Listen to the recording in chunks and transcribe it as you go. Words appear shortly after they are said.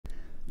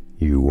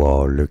You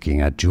are looking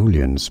at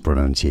Julian's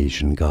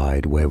pronunciation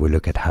guide, where we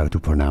look at how to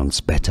pronounce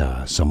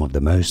better some of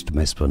the most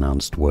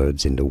mispronounced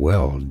words in the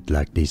world,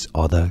 like this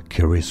other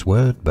curious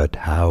word. But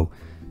how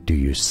do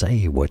you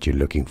say what you're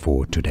looking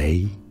for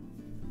today?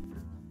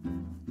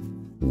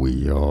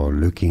 We are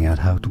looking at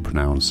how to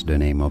pronounce the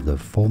name of the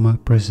former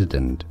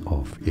president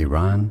of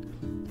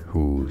Iran,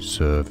 who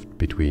served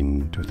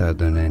between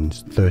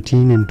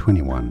 2013 and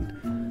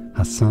 21,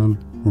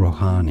 Hassan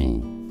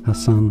Rouhani.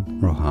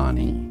 Hassan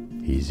Rouhani.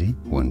 Easy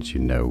once you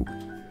know.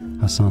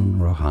 Hassan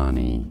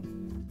Rouhani,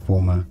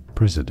 former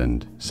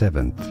president,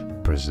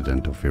 7th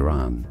president of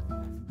Iran.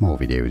 More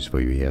videos for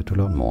you here to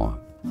learn more.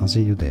 I'll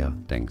see you there.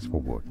 Thanks for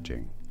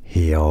watching.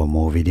 Here are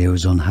more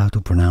videos on how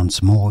to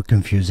pronounce more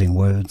confusing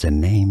words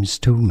and names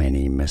too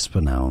many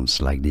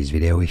mispronounced. Like this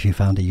video if you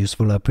found it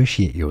useful. I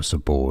appreciate your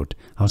support.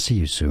 I'll see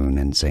you soon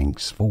and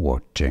thanks for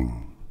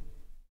watching.